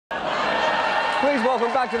Please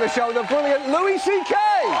welcome back to the show the brilliant Louis C.K.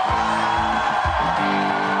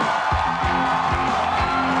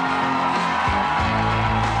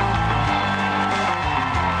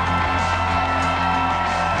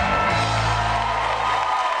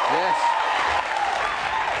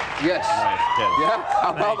 Yes. Nice kid. Yeah?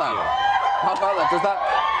 How about that? How about that? Does that...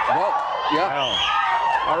 Well, yeah. Well,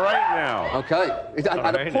 all right now. Okay.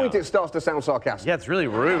 At a point, it starts to sound sarcastic. Yeah, it's really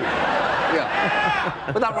rude.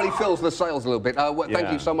 Yeah. But that really fills the sails a little bit.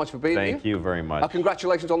 Thank you so much for being here. Thank you very much.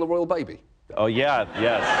 Congratulations on the royal baby. Oh, yeah,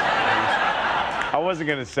 yes. I wasn't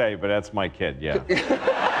going to say, but that's my kid, yeah.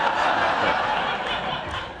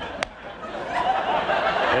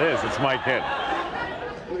 It is. It's my kid.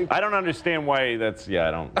 I don't understand why that's,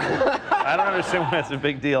 I don't understand why that's a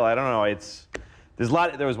big deal. I don't know.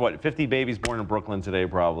 There was what, 50 babies born in Brooklyn today,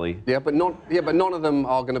 probably. Yeah, but none of them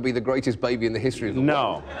are going to be the greatest baby in the history of the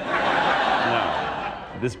world. No.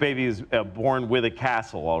 This baby is born with a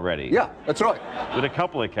castle already. Yeah, that's right. With a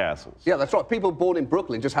couple of castles. Yeah, that's right. People born in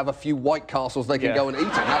Brooklyn just have a few white castles they can go and eat in.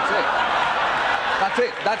 That's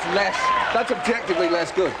it. That's it. That's objectively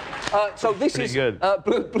less good. So this is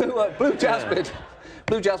Blue Jasmine.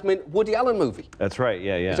 Blue Jasmine, Woody Allen movie. That's right,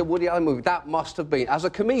 yeah. It's a Woody Allen movie. That must have been, as a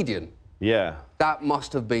comedian, that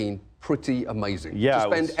must have been pretty amazing. Yeah.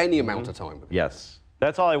 To spend any amount of time with him. Yes.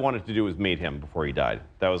 That's all I wanted to do was meet him before he died.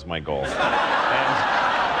 That was my goal.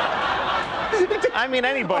 I mean,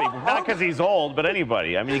 anybody. Not because he's old, but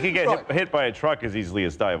anybody. I mean, you could get hit by a truck as easily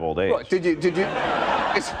as die of old age. Right. Did you?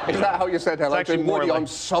 Is that how you said hello to him? Woody, I'm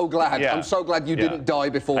so glad. I'm so glad you didn't die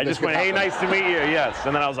before this. I just went, hey, nice to meet you. Yes.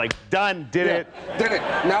 And then I was like, done. Did it. Did it.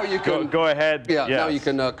 Now you can... Go ahead. Yeah, now you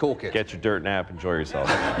can cork it. Get your dirt nap. Enjoy yourself.